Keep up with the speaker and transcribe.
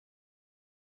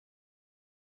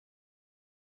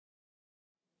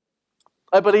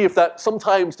I believe that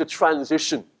sometimes the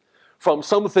transition from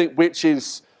something which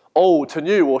is old to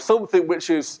new, or something which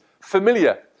is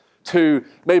familiar to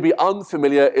maybe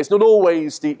unfamiliar, is not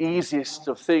always the easiest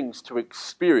of things to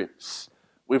experience.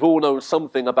 We've all known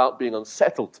something about being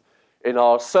unsettled in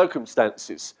our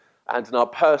circumstances and in our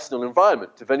personal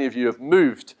environment. If any of you have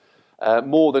moved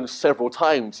more than several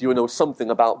times, you will know something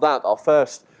about that. Our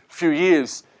first few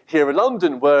years here in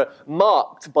London were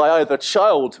marked by either a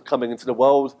child coming into the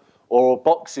world or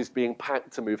boxes being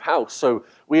packed to move house. So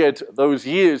we had those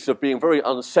years of being very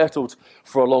unsettled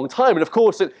for a long time. And of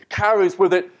course, it carries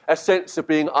with it a sense of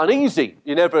being uneasy.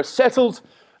 You're never settled.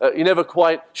 You're never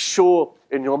quite sure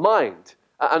in your mind.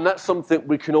 And that's something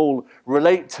we can all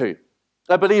relate to.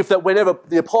 I believe that whenever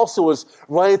the apostle was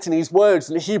writing these words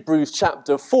in Hebrews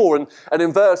chapter 4 and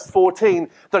in verse 14,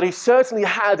 that he certainly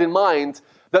had in mind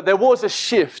that there was a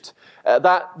shift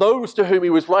that those to whom he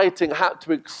was writing had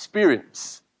to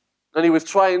experience. And he was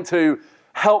trying to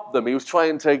help them. He was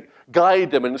trying to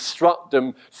guide them and instruct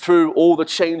them through all the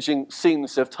changing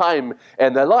scenes of time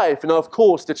in their life. And of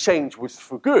course, the change was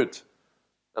for good.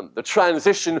 And the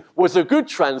transition was a good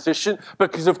transition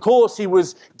because, of course, he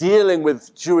was dealing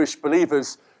with Jewish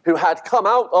believers who had come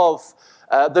out of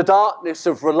the darkness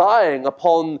of relying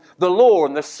upon the law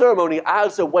and the ceremony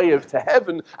as a way to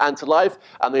heaven and to life,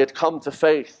 and they had come to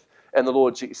faith in the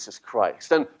Lord Jesus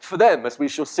Christ. And for them, as we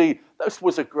shall see, this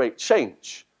was a great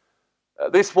change.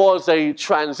 This was a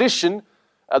transition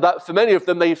that for many of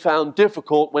them they found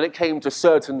difficult when it came to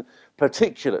certain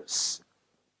particulars.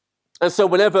 And so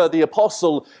whenever the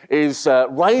apostle is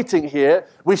writing here,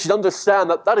 we should understand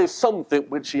that that is something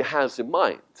which he has in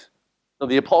mind. Now,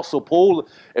 the apostle Paul,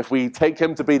 if we take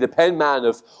him to be the pen man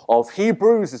of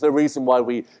Hebrews, there's no reason why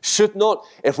we should not.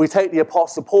 If we take the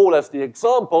apostle Paul as the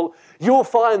example, you will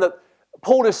find that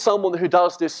Paul is someone who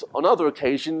does this on other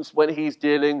occasions when he's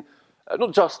dealing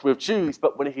not just with Jews,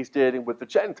 but when he's dealing with the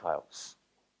Gentiles.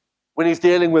 When he's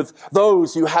dealing with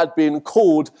those who had been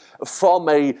called from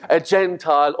a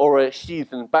Gentile or a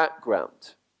heathen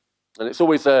background. And it's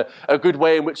always a good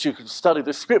way in which you can study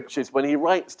the scriptures when he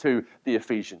writes to the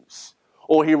Ephesians.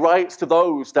 Or he writes to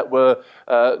those that were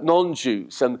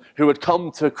non-Jews and who had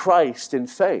come to Christ in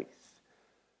faith.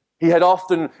 He had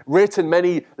often written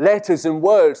many letters and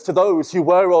words to those who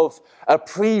were of a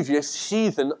previous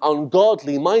heathen,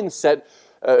 ungodly mindset,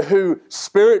 who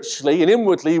spiritually and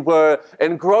inwardly were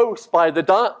engrossed by the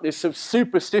darkness of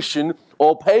superstition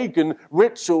or pagan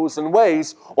rituals and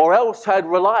ways, or else had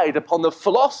relied upon the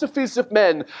philosophies of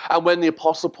men. And when the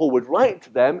Apostle Paul would write to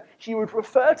them, he would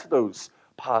refer to those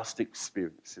past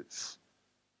experiences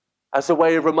as a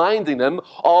way of reminding them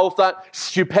of that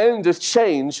stupendous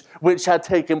change which had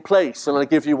taken place. And I'll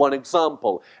give you one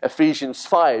example, Ephesians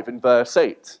 5 in verse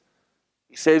 8.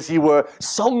 He says, "You were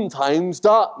sometimes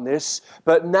darkness,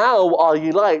 but now are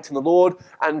ye light in the Lord."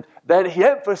 And then he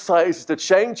emphasizes the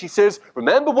change. He says,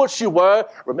 remember what you were,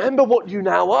 remember what you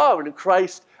now are in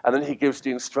Christ. And then he gives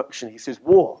the instruction. He says,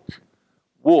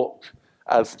 walk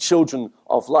as children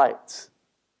of light.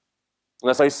 And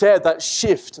as I said, that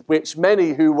shift which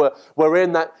many who were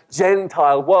in that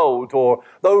Gentile world, or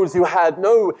those who had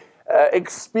no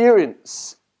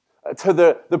experience to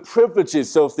the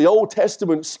privileges of the Old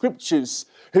Testament scriptures,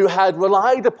 who had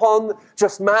relied upon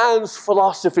just man's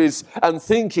philosophies and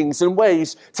thinkings and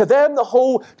ways, to them the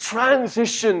whole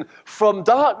transition from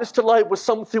darkness to light was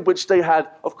something which they had,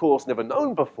 of course, never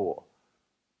known before.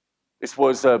 This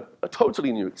was a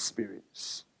totally new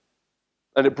experience.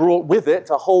 And it brought with it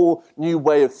a whole new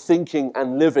way of thinking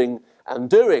and living and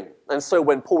doing. And so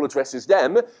when Paul addresses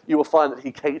them, you will find that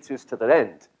he caters to their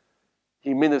end.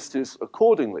 He ministers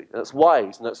accordingly. And that's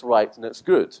wise, and that's right, and that's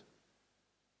good.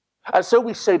 And so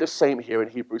we say the same here in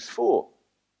Hebrews 4.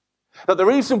 That the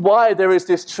reason why there is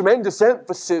this tremendous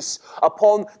emphasis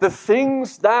upon the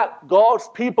things that God's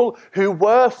people who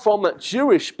were from a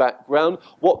Jewish background,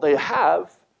 what they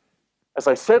have, as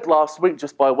I said last week,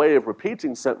 just by way of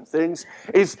repeating certain things,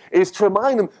 is to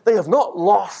remind them they have not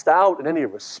lost out in any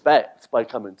respect by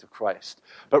coming to Christ,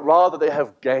 but rather they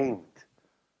have gained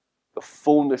the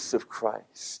fullness of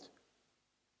Christ.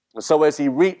 And so as he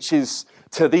reaches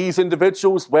to these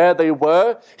individuals where they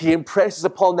were, he impresses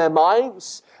upon their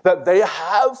minds that they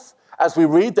have, as we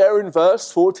read there in verse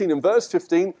 14 and verse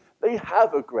 15, they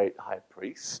have a great high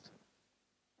priest.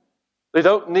 They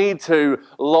don't need to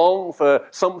long for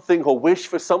something or wish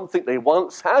for something they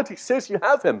once had. He says you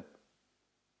have him.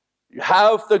 You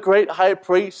have the great high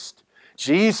priest,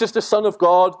 Jesus, the Son of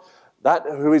God, that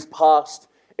who is passed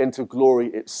into glory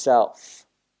itself.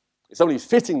 It's only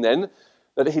fitting then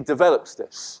that he develops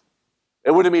this.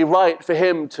 It wouldn't be right for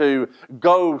him to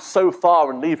go so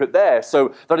far and leave it there.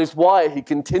 So that is why he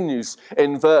continues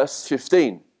in verse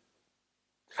 15.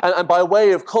 And by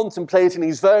way of contemplating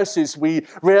these verses, we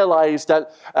realize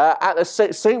that at the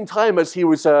same time as he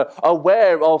was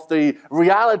aware of the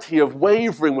reality of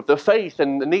wavering with the faith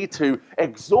and the need to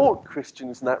exhort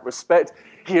Christians in that respect,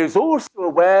 he is also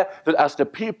aware that as the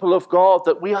people of God,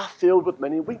 that we are filled with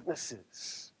many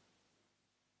weaknesses.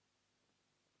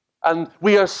 And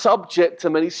we are subject to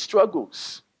many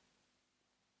struggles.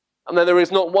 And that there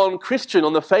is not one Christian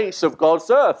on the face of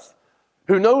God's earth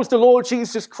who knows the Lord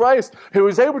Jesus Christ, who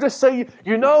is able to say,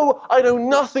 you know, I know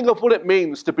nothing of what it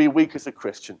means to be weak as a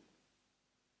Christian.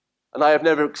 And I have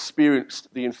never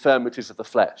experienced the infirmities of the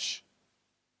flesh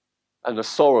and the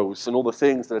sorrows and all the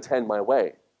things that attend my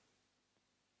way.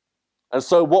 And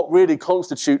so what really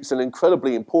constitutes an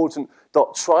incredibly important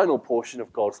doctrinal portion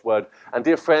of God's word, and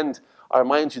dear friend, I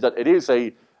remind you that it is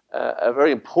a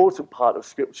very important part of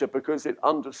Scripture because it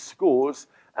underscores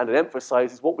and it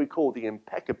emphasizes what we call the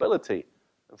impeccability.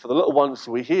 And for the little ones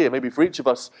who are here, maybe for each of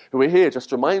us who are here, just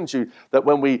to remind you that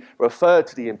when we refer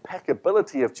to the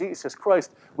impeccability of Jesus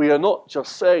Christ, we are not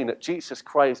just saying that Jesus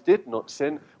Christ did not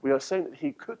sin, we are saying that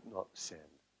he could not sin.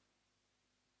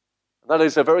 And that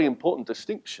is a very important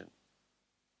distinction.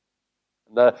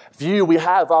 And the view we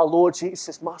have of our Lord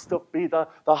Jesus must be the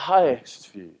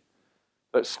highest view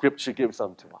that Scripture gives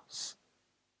unto us.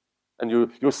 And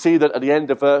you'll see that at the end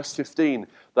of verse 15,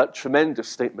 that tremendous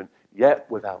statement, yet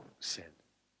without sin.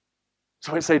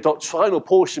 So it's a doctrinal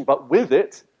portion, but with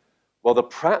it, well, the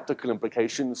practical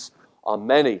implications are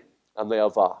many and they are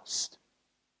vast.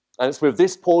 And it's with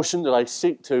this portion that I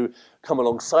seek to come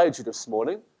alongside you this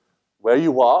morning, where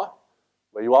you are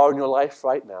in your life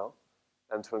right now,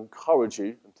 and to encourage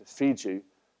you and to feed you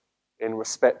in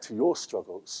respect to your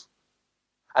struggles,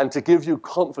 and to give you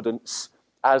confidence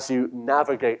as you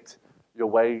navigate your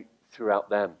way throughout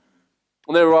them.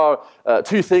 And there are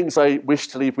two things I wish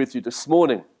to leave with you this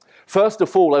morning. First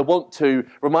of all, I want to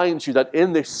remind you that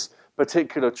in this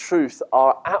particular truth,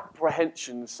 our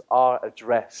apprehensions are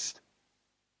addressed.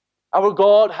 Our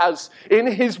God has, in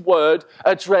his word,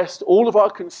 addressed all of our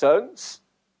concerns,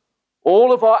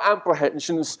 all of our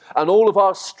apprehensions, and all of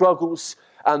our struggles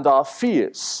and our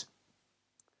fears.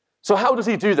 So how does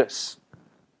he do this?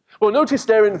 Well, notice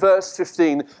there in verse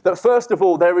 15 that first of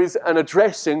all, there is an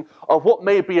addressing of what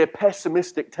may be a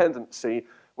pessimistic tendency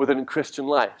within Christian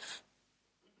life.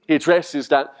 He addresses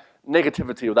that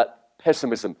negativity or that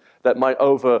pessimism that might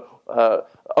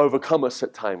overcome us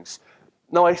at times.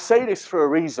 Now, I say this for a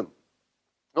reason,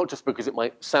 not just because it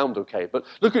might sound okay, but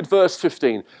look at verse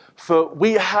 15. For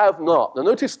we have not. Now,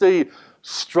 notice the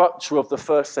structure of the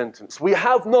first sentence. We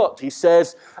have not, he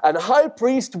says, an high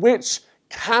priest which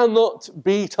cannot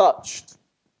be touched.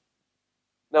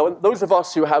 Now, those of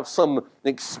us who have some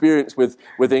experience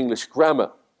with English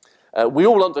grammar, we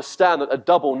all understand that a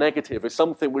double negative is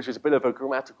something which is a bit of a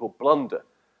grammatical blunder.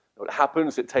 It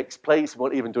happens, it takes place, we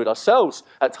won't even do it ourselves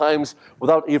at times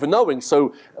without even knowing.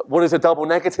 So what is a double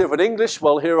negative in English?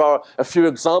 Well, here are a few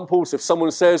examples. If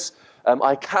someone says,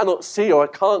 I cannot see or I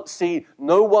can't see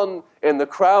no one in the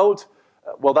crowd,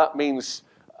 well, that means,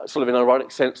 sort of in an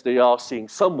ironic sense, they are seeing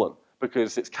someone,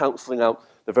 because it's cancelling out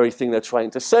the very thing they're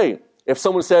trying to say. If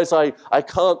someone says, I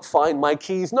can't find my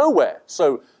keys nowhere,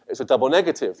 so it's a double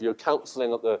negative. You're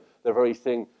cancelling out the very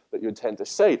thing that you intend to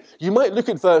say. You might look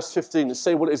at verse 15 and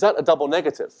say, well, is that a double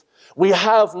negative? We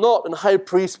have not an high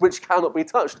priest which cannot be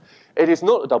touched. It is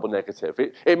not a double negative.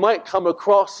 It might come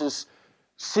across as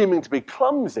seeming to be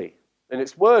clumsy in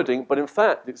its wording, but in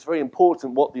fact, it's very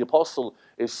important what the apostle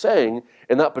is saying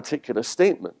in that particular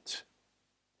statement.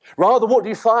 Rather, what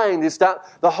you find is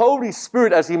that the Holy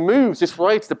Spirit, as he moves this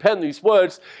writer to pen these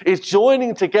words, is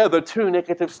joining together two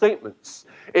negative statements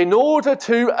in order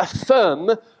to affirm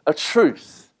a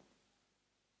truth.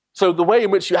 So the way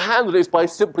in which you handle it is by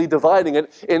simply dividing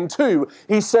it in two.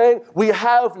 He's saying, we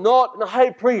have not a high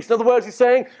priest. In other words, he's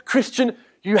saying, Christian,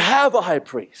 you have a high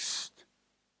priest.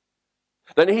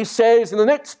 Then he says in the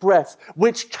next breath,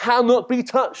 which cannot be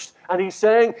touched. And he's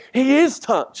saying, he is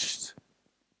touched.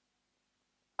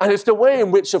 And it's the way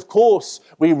in which, of course,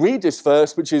 we read this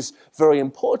verse, which is very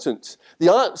important.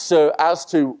 The answer as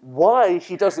to why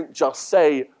he doesn't just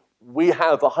say, we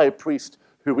have a high priest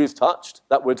who is touched,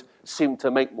 that would seem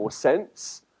to make more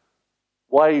sense.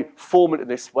 Why form it in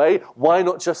this way? Why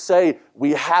not just say,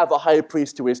 we have a high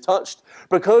priest who is touched?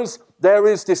 Because there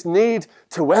is this need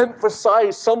to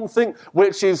emphasize something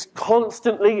which is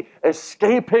constantly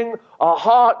escaping our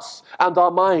hearts and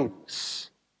our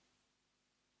minds.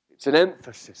 It's an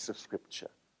emphasis of Scripture.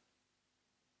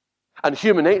 And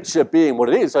human nature being what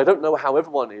it is, I don't know how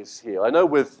everyone is here. I know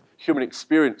with human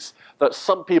experience that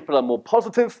some people are more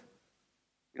positive.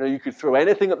 You know, you could throw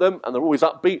anything at them and they're always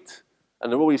upbeat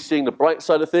and they're always seeing the bright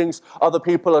side of things. Other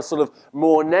people are sort of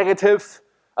more negative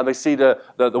and they see the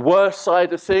worst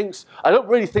side of things. I don't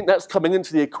really think that's coming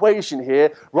into the equation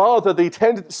here. Rather, the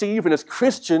tendency, even as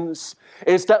Christians,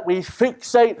 is that we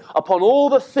fixate upon all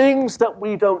the things that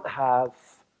we don't have,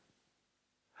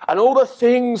 and all the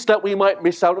things that we might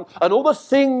miss out on, and all the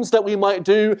things that we might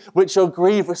do which are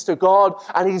grievous to God.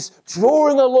 And he's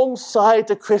drawing alongside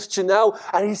the Christian now,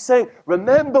 and he's saying,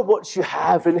 remember what you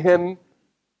have in him.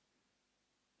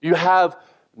 You have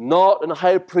not an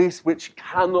high priest which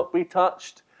cannot be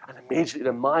touched. And immediately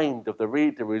the mind of the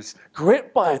reader is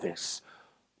gripped by this.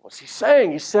 What's he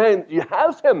saying? He's saying, you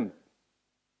have him.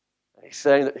 And he's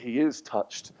saying that he is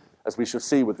touched, as we shall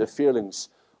see with the feelings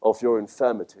of your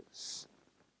infirmities.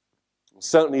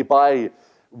 Certainly by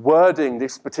wording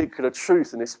this particular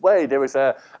truth in this way, there is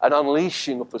an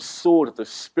unleashing of the sword of the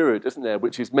Spirit, isn't there,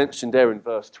 which is mentioned there in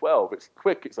verse 12. It's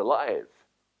quick, it's alive,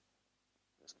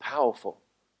 it's powerful.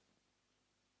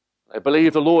 I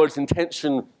believe the Lord's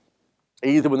intention,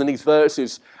 either within these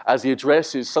verses, as he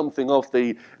addresses something of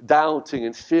the doubting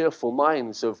and fearful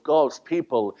minds of God's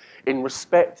people in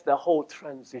respect to the whole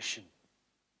transition.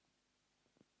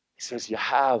 He says, you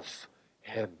have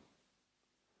him.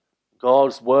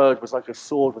 God's word was like a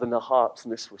sword within their hearts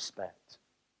in this respect.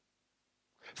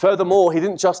 Furthermore, he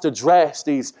didn't just address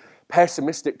these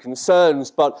pessimistic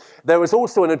concerns, but there was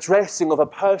also an addressing of a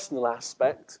personal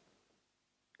aspect.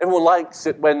 Everyone likes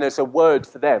it when there's a word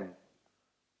for them,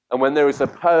 and when there is a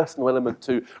personal element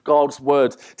to God's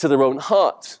word to their own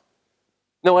heart.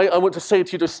 Now, I want to say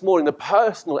to you this morning, the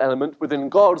personal element within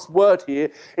God's word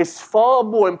here is far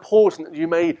more important than you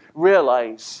may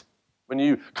realize when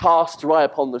you cast your eye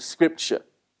upon the Scripture.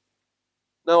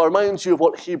 Now, I remind you of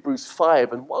what Hebrews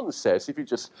 5 and 1 says. If you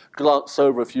just glance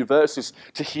over a few verses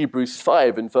to Hebrews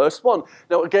 5 and verse 1.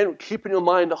 Now, again, keep in your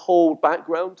mind the whole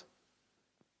background.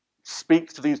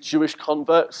 Speak to these Jewish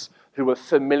converts who were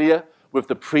familiar with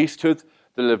the priesthood,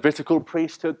 the Levitical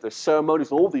priesthood, the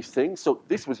ceremonies, all these things. So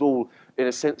this was all, in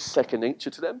a sense, second nature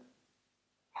to them.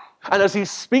 And as he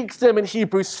speaks to them in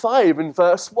Hebrews 5 in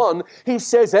verse 1, he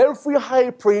says, every high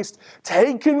priest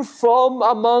taken from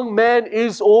among men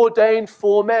is ordained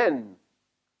for men.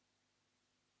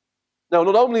 Now,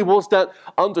 not only was that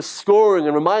underscoring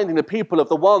and reminding the people of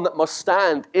the one that must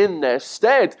stand in their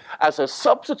stead as a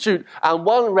substitute and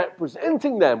one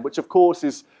representing them, which of course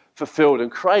is fulfilled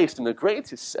in Christ in the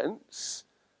greatest sense,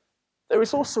 there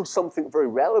is also something very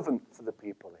relevant for the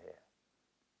people here.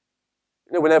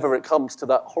 You know, whenever it comes to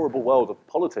that horrible world of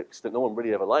politics that no one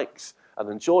really ever likes and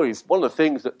enjoys, one of the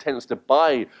things that tends to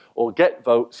buy or get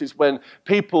votes is when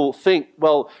people think,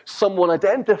 well, someone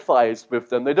identifies with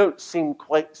them. They don't seem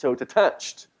quite so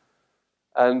detached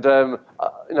and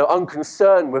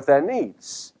unconcerned with their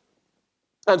needs.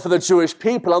 And for the Jewish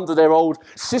people, under their old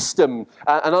system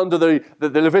and under the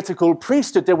Levitical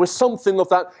priesthood, there was something of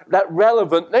that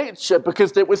relevant nature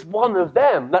because there was one of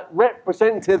them that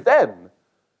represented them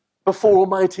before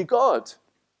Almighty God.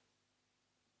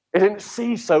 It didn't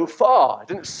see so far. It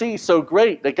didn't see so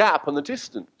great the gap and the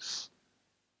distance.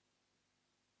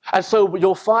 And so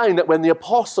you'll find that when the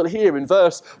apostle here in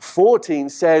verse 14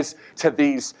 says to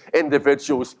these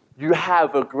individuals, you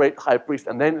have a great high priest,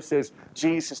 and then it says,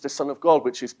 Jesus, the Son of God,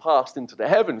 which is passed into the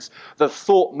heavens, the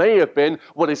thought may have been,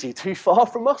 what, is he too far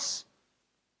from us?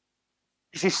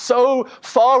 Is he so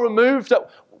far removed that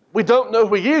we don't know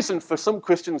who he is? And for some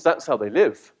Christians, that's how they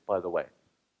live, by the way.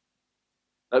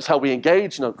 That's how we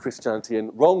engage in our Christianity, and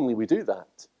wrongly we do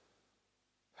that.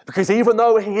 Because even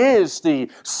though he is the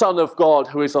Son of God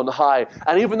who is on high,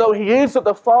 and even though he is at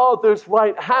the Father's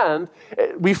right hand,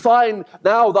 we find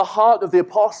now the heart of the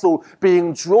apostle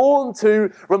being drawn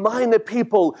to remind the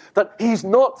people that he's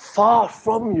not far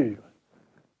from you.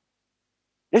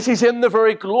 Yes, he's in the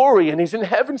very glory, and he's in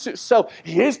heavens itself.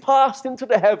 He is passed into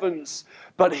the heavens,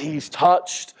 but he's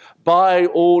touched by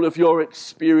all of your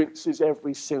experiences,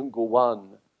 every single one.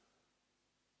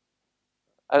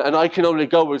 And I can only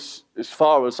go as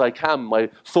far as I can, my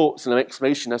thoughts and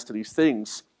explanation as to these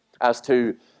things, as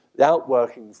to the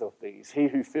outworkings of these. He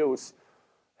who fills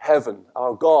heaven,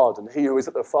 our God, and he who is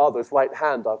at the Father's right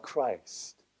hand, our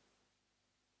Christ.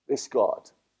 This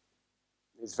God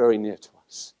is very near to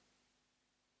us.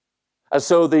 And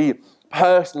so the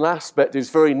personal aspect is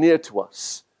very near to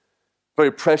us,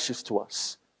 very precious to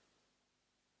us.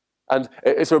 And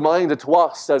it's a reminder to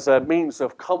us as a means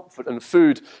of comfort and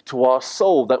food to our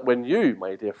soul that when you,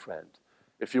 my dear friend,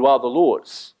 if you are the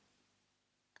Lord's,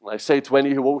 and I say to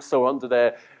any who also are under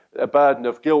their a burden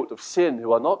of guilt, of sin,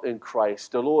 who are not in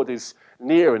Christ, the Lord is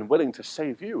near and willing to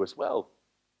save you as well.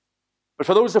 But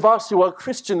for those of us who are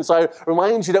Christians, I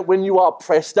remind you that when you are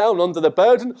pressed down under the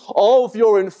burden of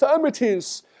your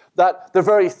infirmities, that the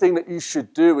very thing that you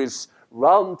should do is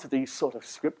run to these sort of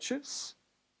scriptures.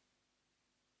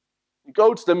 You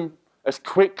go to them as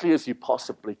quickly as you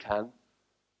possibly can.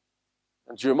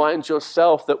 And you remind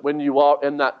yourself that when you are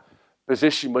in that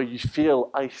position where you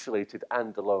feel isolated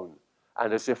and alone,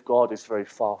 and as if God is very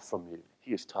far from you,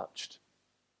 he is touched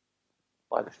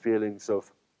by the feelings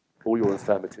of all your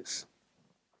infirmities.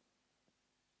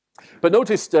 But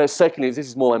notice, secondly, this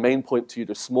is more my main point to you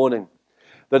this morning,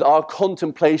 that our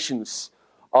contemplations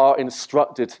are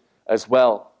instructed as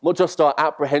well. Not just our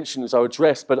apprehensions are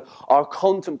addressed, but our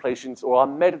contemplations or our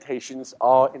meditations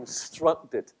are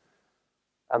instructed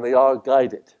and they are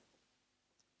guided.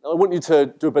 Now, I want you to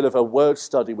do a bit of a word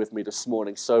study with me this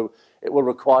morning, so it will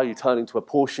require you turning to a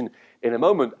portion in a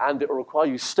moment, and it will require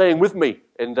you staying with me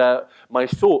in my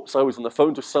thoughts. I was on the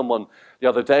phone to someone the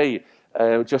other day,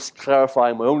 just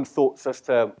clarifying my own thoughts as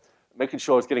to making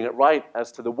sure I was getting it right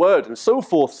as to the word and so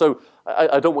forth. So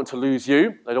I don't want to lose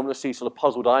you. I don't want to see sort of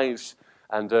puzzled eyes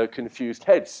and confused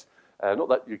heads. Not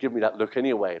that you give me that look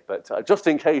anyway, but just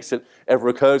in case it ever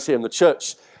occurs here in the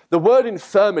church. The word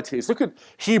infirmities, look at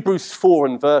Hebrews 4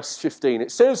 and verse 15.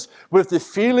 It says, with the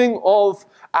feeling of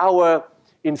our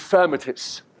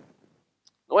infirmities.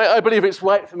 I believe it's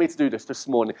right for me to do this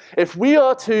morning. If we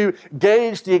are to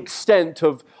gauge the extent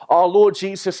of our Lord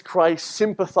Jesus Christ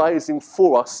sympathizing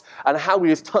for us and how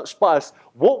he is touched by us,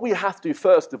 what we have to do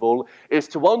first of all is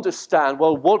to understand,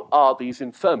 well, what are these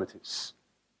infirmities?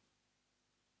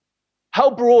 How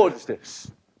broad is this?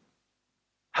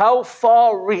 How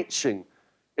far-reaching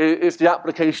is the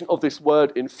application of this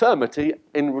word infirmity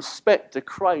in respect to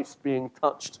Christ being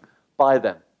touched by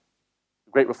them?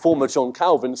 The great reformer John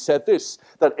Calvin said this,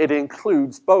 that it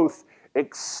includes both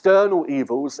external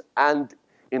evils and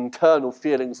internal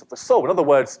feelings of the soul. In other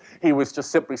words, he was just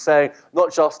simply saying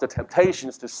not just the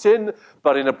temptations to sin,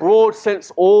 but in a broad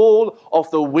sense, all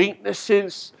of the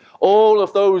weaknesses, all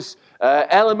of those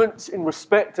elements in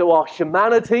respect to our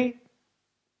humanity,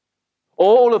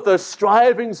 all of the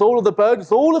strivings, all of the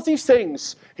burdens, all of these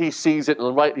things, he sees it,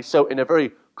 and rightly so, in a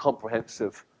very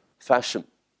comprehensive fashion.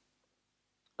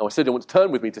 Now, I said you want to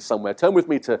turn with me to somewhere. Turn with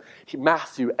me to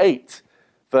Matthew 8,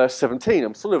 verse 17.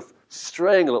 I'm sort of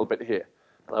straying a little bit here.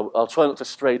 I'll try not to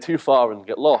stray too far and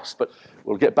get lost, but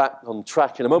we'll get back on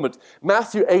track in a moment.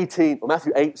 Matthew 8,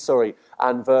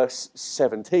 and verse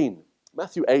 17.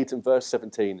 Matthew 8 and verse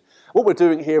 17. What we're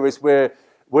doing here is we're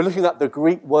looking at the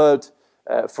Greek word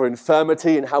for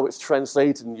infirmity and how it's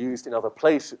translated and used in other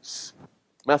places.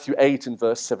 Matthew 8 and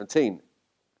verse 17.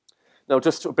 Now,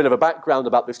 just a bit of a background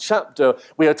about this chapter.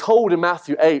 We are told in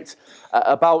Matthew 8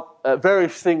 about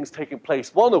various things taking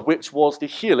place, one of which was the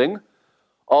healing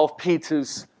of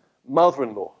Peter's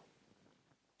mother-in-law.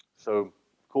 So, of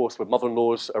course, with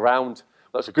mother-in-laws around,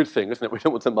 that's a good thing, isn't it? We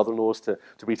don't want the mother-in-laws to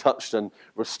be touched and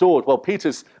restored. Well,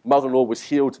 Peter's mother-in-law was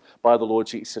healed by the Lord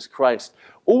Jesus Christ.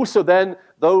 Also then,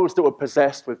 those that were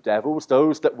possessed with devils,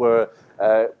 those that were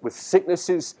with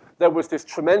sicknesses, there was this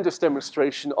tremendous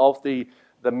demonstration of the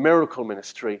miracle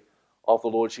ministry of the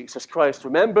Lord Jesus Christ.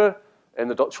 Remember, in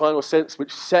the doctrinal sense,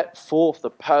 which set forth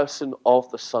the person of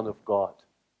the Son of God,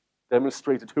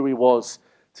 demonstrated who he was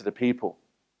to the people.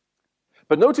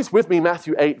 But notice with me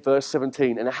Matthew 8, verse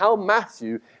 17, and how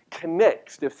Matthew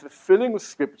connects the fulfilling of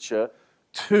Scripture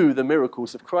to the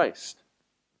miracles of Christ.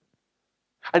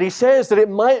 And he says that it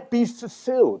might be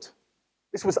fulfilled.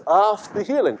 This was after the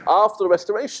healing, after the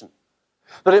restoration.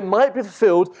 That it might be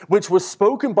fulfilled, which was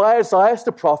spoken by Isaiah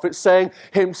the prophet, saying,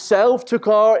 himself took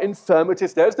our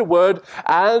infirmities, there's the word,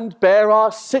 and bare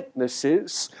our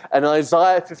sicknesses. And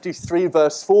Isaiah 53,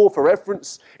 verse 4, for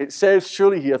reference, it says,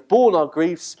 surely he hath borne our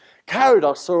griefs, carried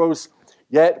our sorrows,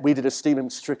 yet we did esteem him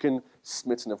stricken,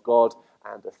 smitten of God,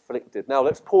 and afflicted. Now,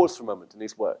 let's pause for a moment in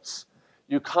these words.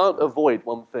 You can't avoid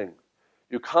one thing.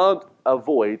 You can't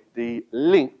avoid the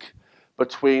link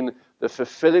between the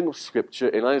fulfilling of Scripture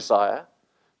in Isaiah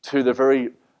to the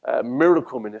very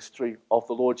miracle ministry of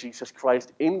the Lord Jesus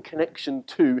Christ in connection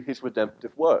to his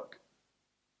redemptive work.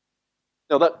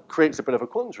 Now that creates a bit of a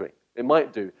quandary. It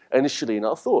might do, initially in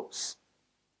our thoughts.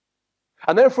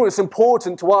 And therefore it's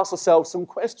important to ask ourselves some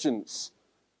questions.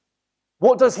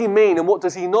 What does he mean and what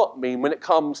does he not mean when it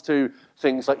comes to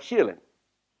things like healing?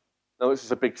 Now this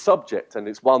is a big subject and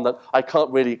it's one that I can't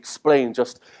really explain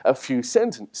just a few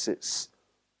sentences.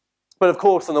 But of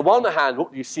course, on the one hand,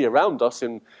 what you see around us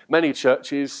in many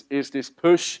churches is this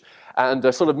push and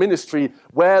a sort of ministry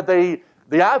where they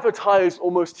advertise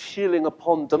almost healing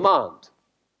upon demand.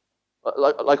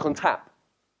 like on tap.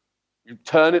 You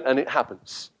turn it and it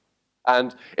happens.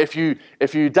 And if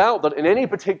you doubt that in any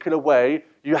particular way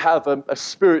you have a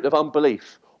spirit of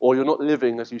unbelief, or you're not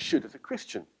living as you should as a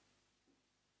Christian.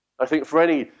 I think for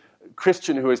any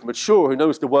Christian who is mature, who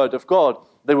knows the Word of God,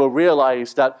 they will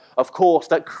realize that, of course,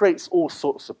 that creates all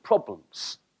sorts of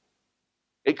problems.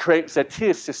 It creates a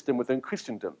tier system within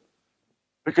Christendom.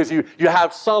 Because you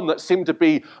have some that seem to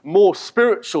be more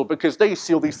spiritual because they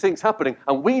see all these things happening,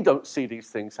 and we don't see these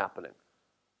things happening.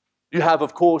 You have,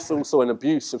 of course, also an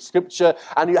abuse of Scripture,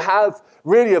 and you have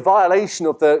really a violation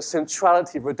of the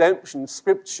centrality of redemption in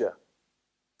Scripture,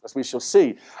 as we shall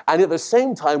see. And at the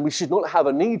same time, we should not have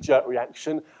a knee-jerk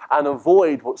reaction and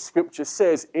avoid what Scripture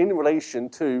says in relation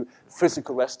to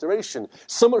physical restoration.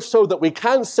 So much so that we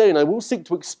can say, and I will seek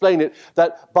to explain it,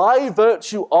 that by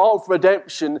virtue of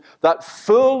redemption, that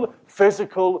full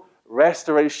physical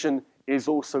restoration is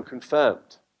also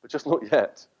confirmed, but just not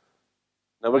yet.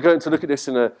 Now we're going to look at this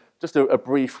in just a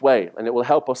brief way, and it will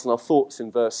help us in our thoughts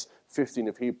in verse 15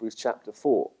 of Hebrews chapter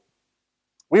 4.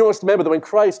 We must remember that when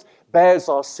Christ bears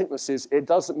our sicknesses, it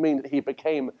doesn't mean that he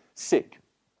became sick.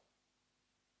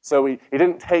 So he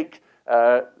didn't take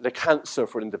the cancer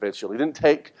for an individual. He didn't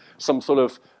take some sort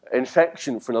of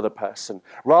infection for another person.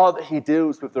 Rather, he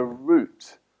deals with the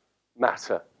root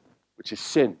matter, which is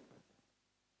sin.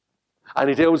 And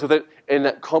he deals with it in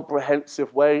that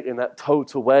comprehensive way, in that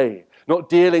total way. Not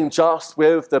dealing just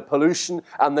with the pollution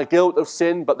and the guilt of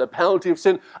sin, but the penalty of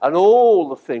sin and all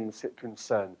the things that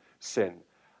concern sin.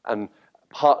 And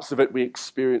parts of it we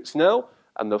experience now,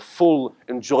 and the full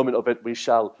enjoyment of it we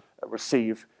shall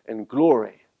receive in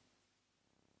glory.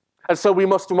 And so we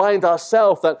must remind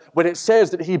ourselves that when it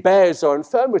says that he bears our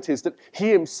infirmities, that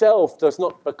he himself does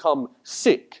not become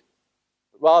sick.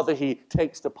 Rather, he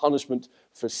takes the punishment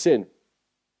for sin.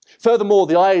 Furthermore,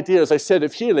 the idea, as I said,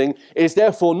 of healing is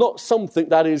therefore not something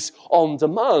that is on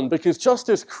demand, because just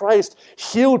as Christ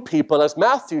healed people, as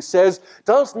Matthew says,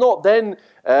 does not then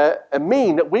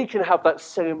mean that we can have that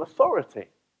same authority.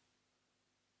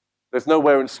 There's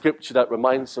nowhere in Scripture that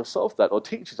reminds us of that or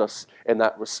teaches us in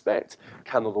that respect.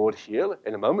 Can the Lord heal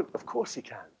in a moment? Of course he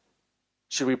can.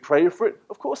 Should we pray for it?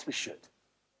 Of course we should.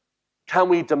 Can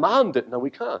we demand it? No, we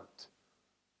can't.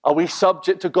 Are we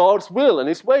subject to God's will and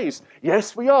his ways?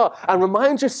 Yes, we are. And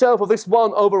remind yourself of this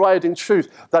one overriding truth,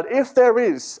 that if there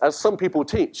is, as some people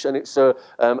teach, and it's a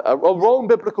wrong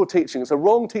biblical teaching, it's a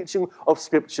wrong teaching of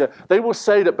Scripture, they will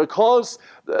say that because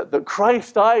that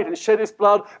Christ died and shed his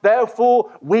blood,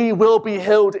 therefore we will be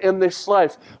healed in this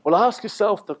life. Well, ask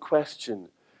yourself the question,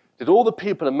 did all the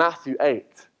people in Matthew 8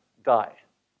 die?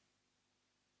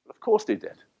 Of course they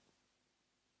did.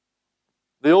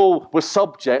 They all were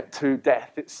subject to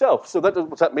death itself. So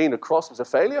does that mean the cross was a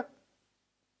failure?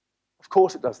 Of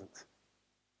course it doesn't.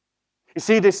 You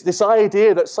see, this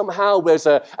idea that somehow there's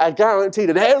a guarantee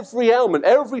that every ailment,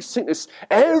 every sickness,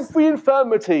 every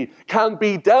infirmity can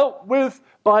be dealt with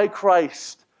by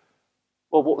Christ.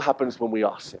 Well, what happens when we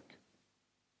are sick?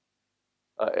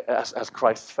 Has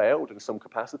Christ failed in some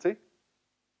capacity?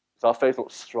 Is our faith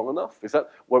not strong enough? Is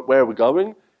that where we're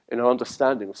going in our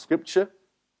understanding of Scripture?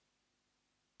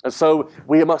 And so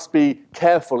we must be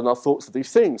careful in our thoughts of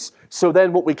these things. So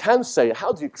then what we can say,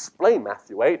 how do you explain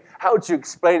Matthew 8? How do you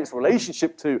explain its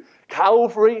relationship to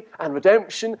Calvary and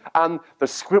redemption and the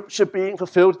Scripture being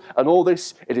fulfilled and all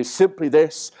this? It is simply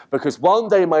this, because one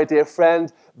day, my dear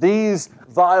friend, these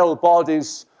vile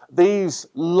bodies, these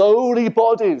lowly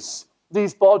bodies,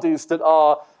 these bodies that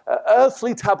are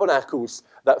earthly tabernacles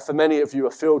that for many of you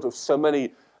are filled with so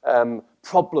many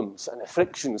problems and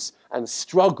afflictions and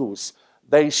struggles,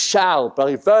 they shall,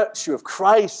 by virtue of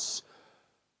Christ's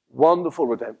wonderful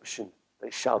redemption, they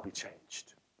shall be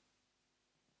changed.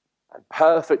 And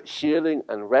perfect healing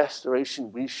and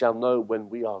restoration we shall know when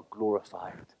we are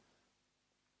glorified.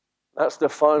 That's the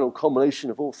final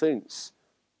culmination of all things.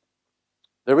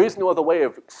 There is no other way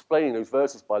of explaining those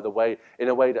verses, by the way, in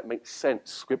a way that makes sense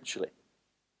scripturally.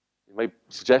 You may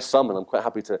suggest some, and I'm quite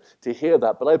happy to hear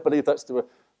that, but I believe that's the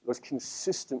most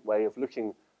consistent way of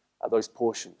looking at those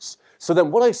portions. So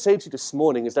then what I say to you this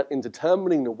morning is that in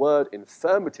determining the word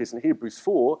infirmities in Hebrews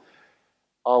 4,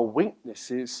 our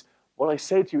weaknesses, what I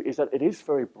say to you is that it is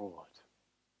very broad.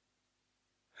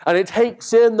 And it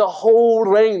takes in the whole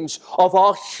range of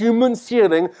our human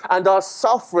feeling and our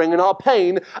suffering and our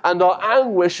pain and our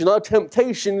anguish and our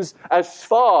temptations as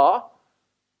far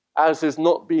as is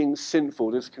not being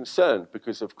sinful is concerned,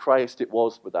 because of Christ it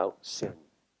was without sin.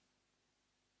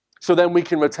 So then we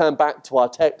can return back to our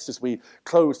text as we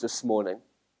close this morning.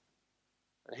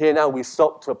 And here now we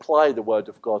stop to apply the word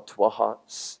of God to our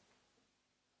hearts.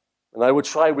 And I will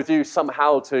try with you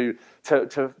somehow to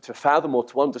to fathom or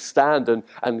to understand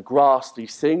and grasp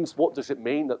these things. What does it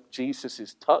mean that Jesus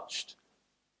is touched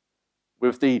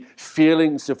with the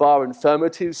feelings of our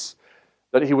infirmities,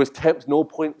 that he was tempted in all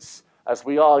points as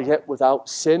we are, yet without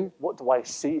sin? What do I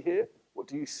see here? What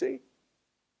do you see?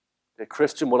 Dear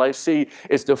Christian, what I see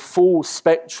is the full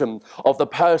spectrum of the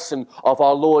person of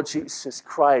our Lord Jesus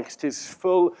Christ, his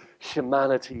full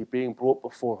humanity being brought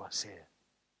before us here.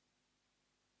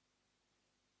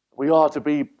 We are to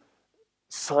be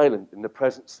silent in the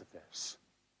presence of this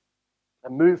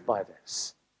and moved by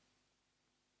this.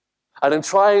 And in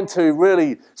trying to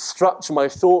really structure my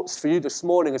thoughts for you this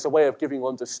morning as a way of giving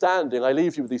understanding, I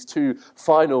leave you with these two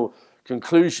final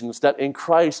conclusions: that in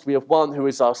Christ we have one who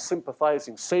is our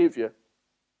sympathizing Savior.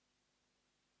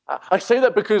 I say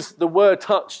that because the word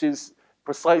touched is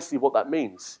precisely what that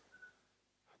means.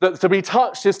 That to be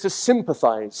touched is to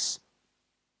sympathize.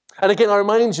 And again, I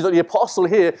remind you that the apostle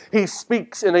here, he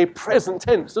speaks in a present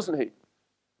tense, doesn't he?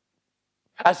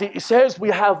 As he says, we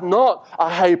have not a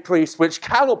high priest which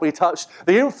cannot be touched.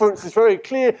 The inference is very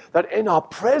clear that in our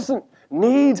present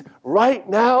need right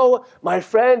now, my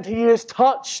friend, he is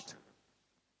touched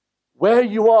where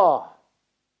you are.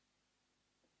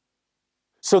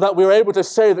 So that we're able to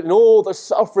say that in all the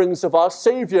sufferings of our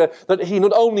Savior, that he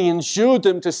not only endured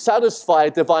them to satisfy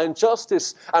divine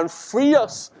justice and free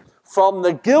us from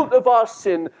the guilt of our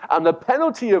sin and the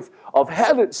penalty of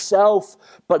hell itself,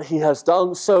 but he has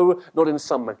done so not in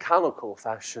some mechanical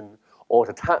fashion or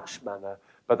detached manner,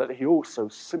 but that he also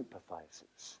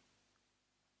sympathizes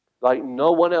like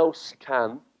no one else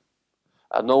can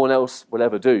and no one else will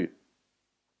ever do.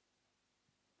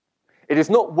 It is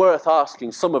not worth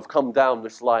asking. Some have come down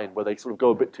this line where they sort of go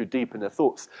a bit too deep in their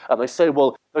thoughts, and they say,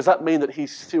 well, does that mean that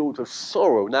he's filled with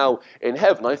sorrow now in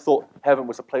heaven? I thought heaven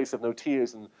was a place of no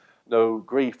tears and no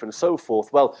grief and so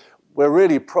forth. Well, we're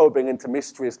really probing into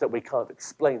mysteries that we can't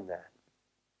explain there.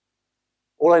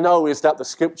 All I know is that the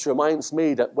scripture reminds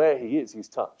me that where he is, he's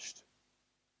touched.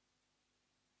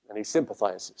 And he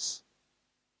sympathizes.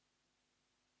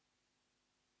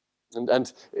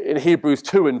 And in Hebrews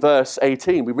 2 in verse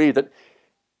 18, we read that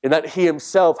in that he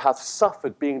himself hath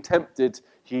suffered being tempted,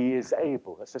 he is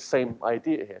able. That's the same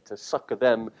idea here, to succor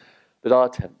them that are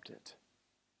tempted.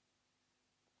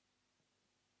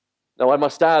 Now, I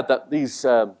must add that these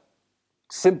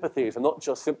sympathies are not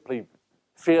just simply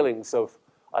feelings of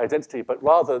identity, but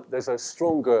rather there's a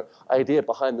stronger idea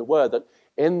behind the word, that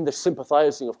in the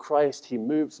sympathizing of Christ, he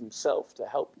moves himself to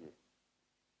help you.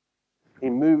 He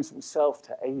moves himself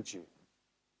to aid you,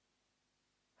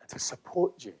 and to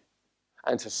support you,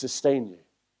 and to sustain you.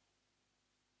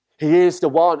 He is the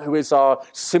one who is our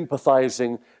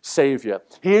sympathizing Savior.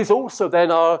 He is also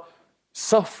then our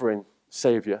suffering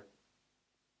Savior.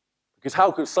 Because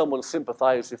how can someone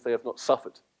sympathize if they have not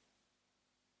suffered?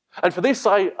 And for this,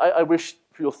 I wish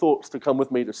for your thoughts to come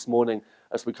with me this morning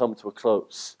as we come to a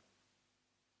close.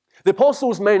 The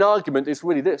apostle's main argument is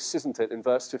really this, isn't it, in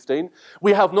verse 15?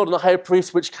 We have not a high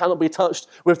priest which cannot be touched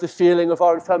with the feeling of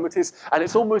our infirmities. And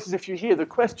it's almost as if you hear the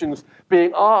questions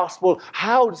being asked, well,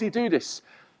 how does he do this?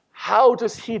 How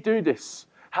does he do this?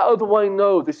 How do I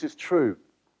know this is true?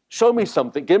 Show me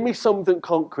something. Give me something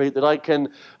concrete that I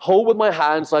can hold with my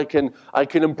hands, I can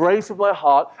embrace with my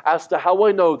heart as to how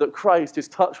I know that Christ is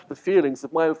touched with the feelings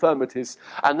of my infirmities.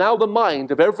 And now the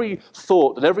mind of every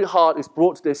thought and every heart is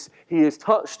brought to this. He is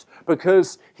touched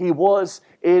because he was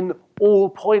in all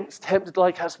points tempted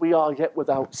like as we are, yet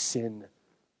without sin.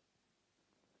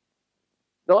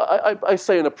 Now, I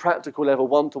say on a practical level,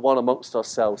 one-to-one amongst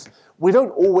ourselves, we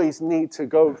don't always need to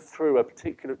go through a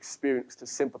particular experience to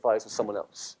sympathize with someone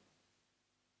else.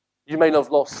 You may not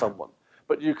have lost someone,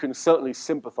 but you can certainly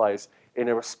sympathize in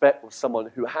a respect with someone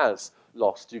who has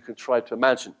lost. You can try to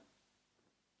imagine.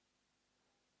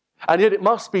 And yet it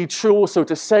must be true also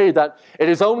to say that it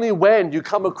is only when you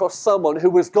come across someone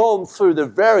who has gone through the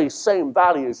very same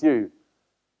valley as you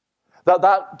that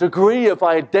that degree of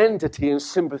identity and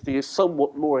sympathy is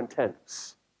somewhat more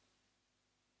intense.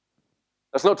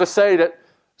 That's not to say that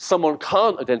someone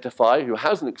can't identify who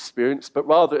hasn't experienced, but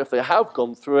rather if they have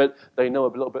gone through it, they know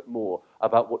a little bit more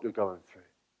about what you're going through.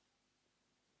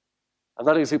 And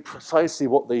that is precisely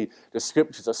what the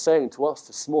scriptures are saying to us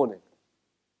this morning.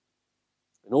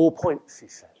 In all points, he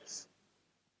says.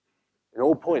 In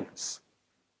all points.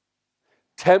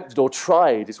 Tempted or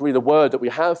tried is really the word that we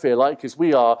have here, like as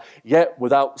we are, yet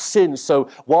without sin. So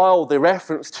while the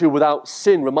reference to without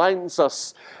sin reminds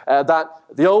us that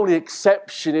the only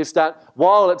exception is that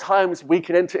while at times we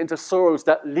can enter into sorrows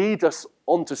that lead us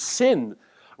onto sin,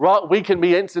 right, we can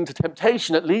be entered into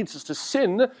temptation that leads us to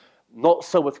sin, not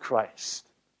so with Christ.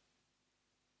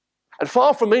 And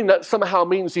far from meaning that somehow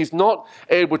means he's not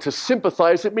able to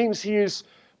sympathize, it means he is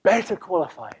better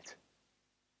qualified.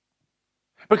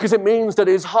 Because it means that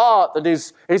his heart and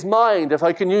his mind, if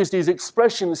I can use these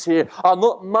expressions here, are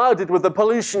not muddied with the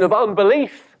pollution of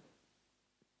unbelief.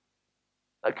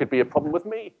 That could be a problem with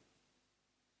me.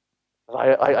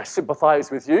 I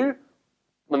sympathize with you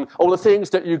and all the things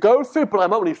that you go through, but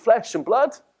I'm only flesh and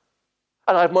blood.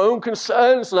 And I have my own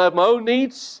concerns and I have my own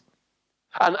needs.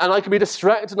 And I can be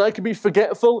distracted and I can be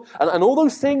forgetful. And all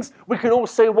those things we can all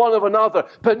say one of another,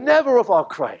 but never of our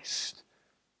Christ.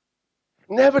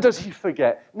 Never does he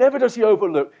forget. Never does he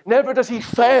overlook. Never does he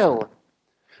fail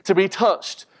to be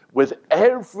touched with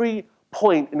every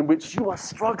point in which you are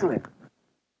struggling.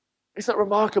 Isn't that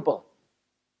remarkable?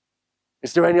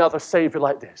 Is there any other Savior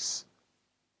like this?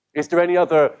 Is there any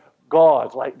other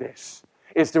God like this?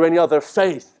 Is there any other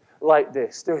faith like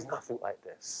this? There is nothing like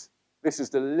this. This is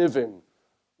the living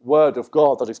Word of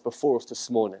God that is before us this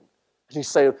morning. And you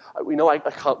say, I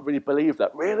can't really believe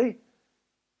that. Really?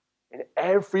 In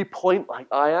every point like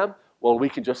I am? Well, we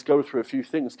can just go through a few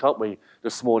things, can't we,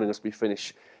 this morning as we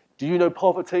finish. Do you know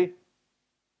poverty?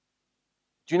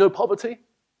 Do you know poverty?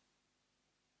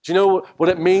 Do you know what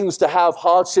it means to have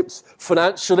hardships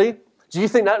financially? Do you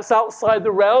think that's outside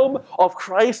the realm of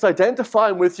Christ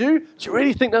identifying with you? Do you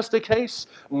really think that's the case?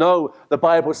 No, the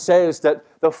Bible says that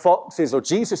the foxes, or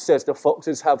Jesus says the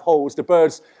foxes have holes, the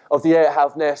birds of the air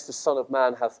have nests, the Son of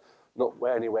Man hath not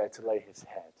anywhere to lay his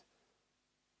head.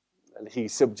 And he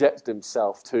subjected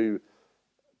himself to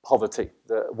poverty.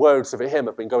 The words of a hymn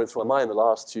have been going through my mind the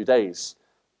last 2 days.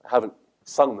 I haven't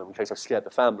sung them in case I scared the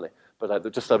family, but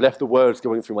I've left the words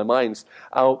going through my mind.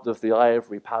 Out of the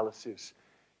ivory palaces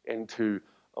into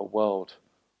a world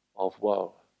of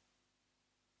woe.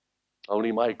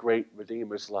 Only my great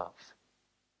Redeemer's love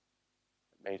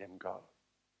made him go.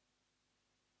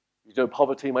 You know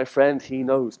poverty, my friend? He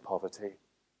knows poverty.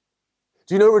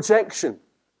 Do you know rejection?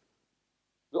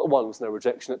 Little ones know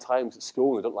rejection at times at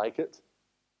school. They don't like it.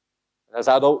 And as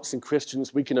adults and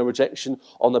Christians, we can know rejection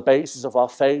on the basis of our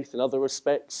faith and other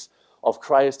respects of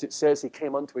Christ. It says he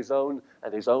came unto his own,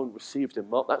 and his own received him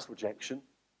not. That's rejection.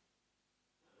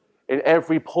 In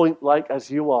every point like as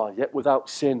you are, yet without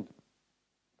sin.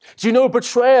 Do you know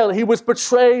betrayal? He was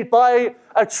betrayed by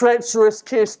a treacherous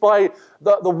kiss, by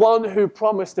the one who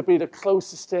promised to be the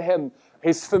closest to him,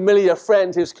 his familiar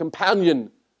friend, his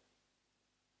companion.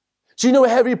 Do you know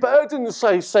heavy burdens?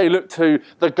 I say, look to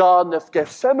the Garden of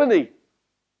Gethsemane.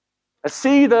 I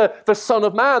see the Son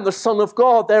of Man, the Son of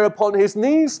God, there upon his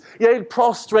knees, yea,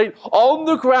 prostrate on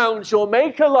the ground. Your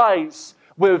Maker lies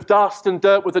with dust and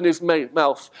dirt within his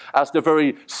mouth, as the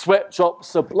very sweat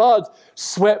drops of blood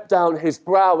swept down his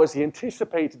brow as he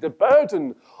anticipated the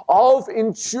burden of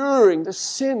enduring the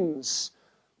sins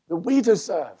that we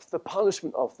deserve, the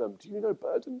punishment of them. Do you know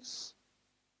burdens?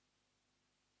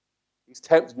 He's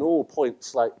tempted in all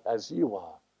points like as you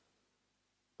are,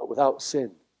 but without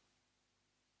sin.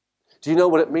 Do you know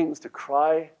what it means to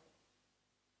cry?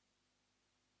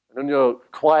 And in your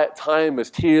quiet time, as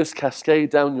tears cascade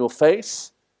down your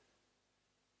face,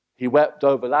 he wept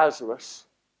over Lazarus.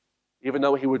 Even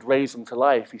though he would raise him to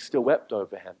life, he still wept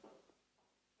over him.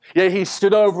 Yet he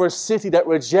stood over a city that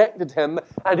rejected him,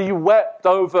 and he wept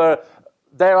over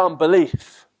their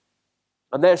unbelief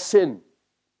and their sin.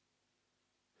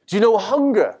 Do you know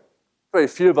hunger? Very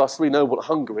few of us really know what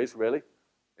hunger is, really,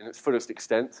 in its fullest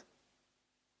extent.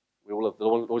 We all have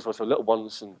always have little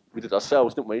ones, and we did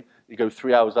ourselves, didn't we? You go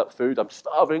 3 hours without food. I'm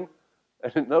starving.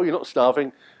 No, you're not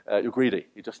starving. You're greedy.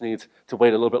 You just need to wait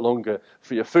a little bit longer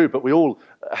for your food. But we all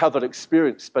have that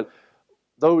experience. But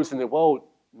those in the world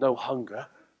know hunger.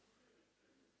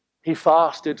 He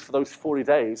fasted for those 40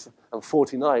 days and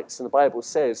 40 nights, and the Bible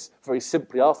says very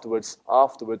simply afterward,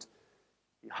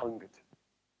 he hungered.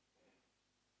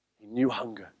 He knew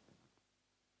hunger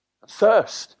and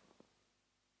thirst.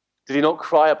 Did he not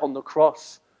cry upon the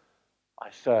cross, I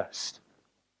thirst?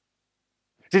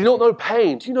 Did he not know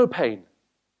pain? Do you know pain?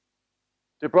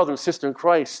 Dear brother and sister in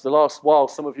Christ, the last while,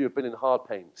 some of you have been in hard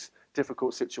pains,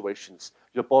 difficult situations.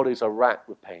 Your bodies are racked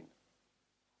with pain.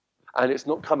 And it's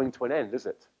not coming to an end, is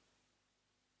it?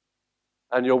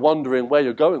 And you're wondering where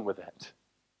you're going with it.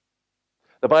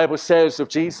 The Bible says of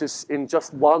Jesus, in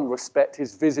just one respect,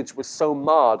 his visage was so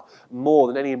marred more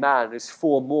than any man, his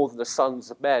form more than the sons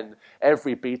of men,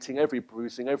 every beating, every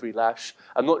bruising, every lash,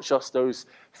 and not just those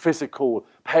physical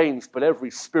pains, but every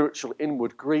spiritual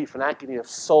inward grief and agony of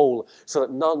soul, so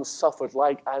that none suffered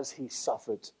like as he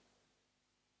suffered. Do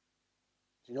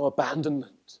you know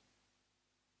abandonment?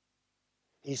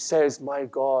 He says, my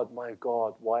God,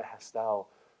 why hast thou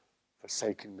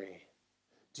forsaken me?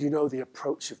 Do you know the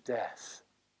approach of death?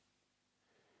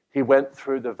 He went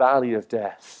through the valley of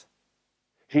death.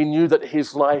 He knew that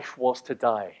his life was to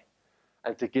die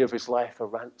and to give his life a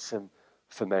ransom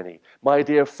for many. My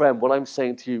dear friend, what I'm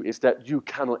saying to you is that you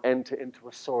cannot enter into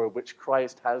a sorrow which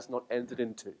Christ has not entered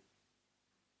into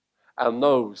and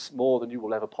knows more than you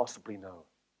will ever possibly know.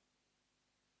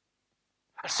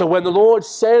 So when the Lord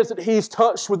says that he's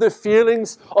touched with the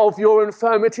feelings of your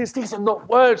infirmities, these are not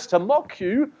words to mock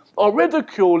you or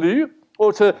ridicule you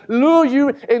or to lure you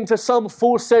into some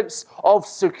false sense of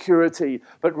security,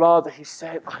 but rather he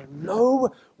said, I know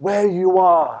where you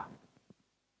are,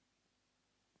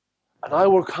 and I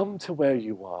will come to where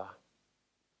you are,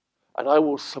 and I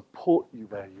will support you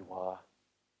where you are,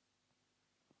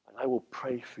 and I will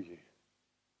pray for you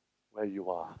where you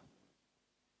are.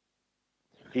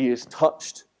 He is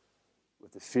touched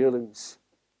with the feelings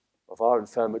of our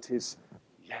infirmities,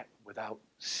 yet without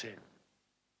sin.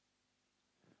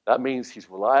 That means he's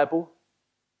reliable.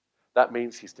 That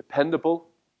means he's dependable.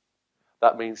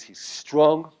 That means he's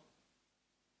strong.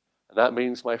 And that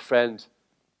means, my friend,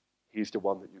 he's the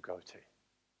one that you go to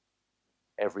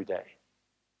every day,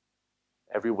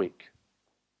 every week,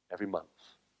 every month.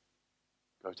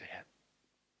 Go to him.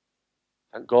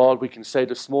 Thank God we can say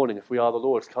this morning, if we are the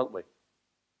Lord's, can't we?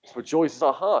 It rejoices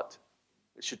our heart.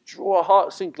 It should draw our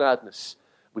hearts in gladness.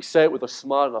 We say it with a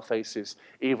smile on our faces,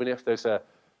 even if there's a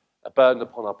burden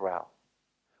upon our brow.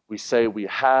 We say we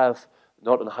have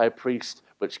not a high priest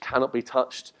which cannot be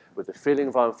touched with the feeling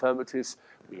of our infirmities.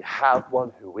 We have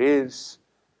one who is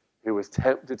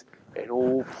tempted in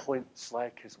all points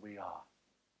like as we are,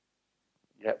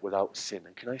 yet without sin.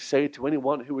 And can I say to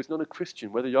anyone who is not a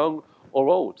Christian, whether young or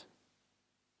old,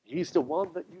 he's the one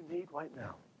that you need right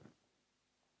now.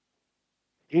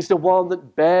 He's the one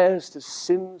that bears the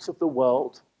sins of the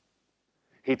world.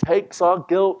 He takes our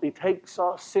guilt, he takes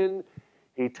our sin,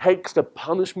 he takes the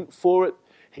punishment for it.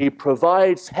 He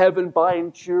provides heaven by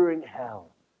enduring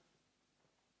hell.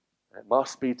 And it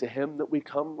must be to him that we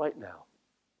come right now.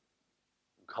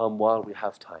 Come while we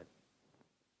have time.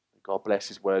 May God bless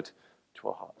his word to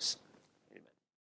our hearts.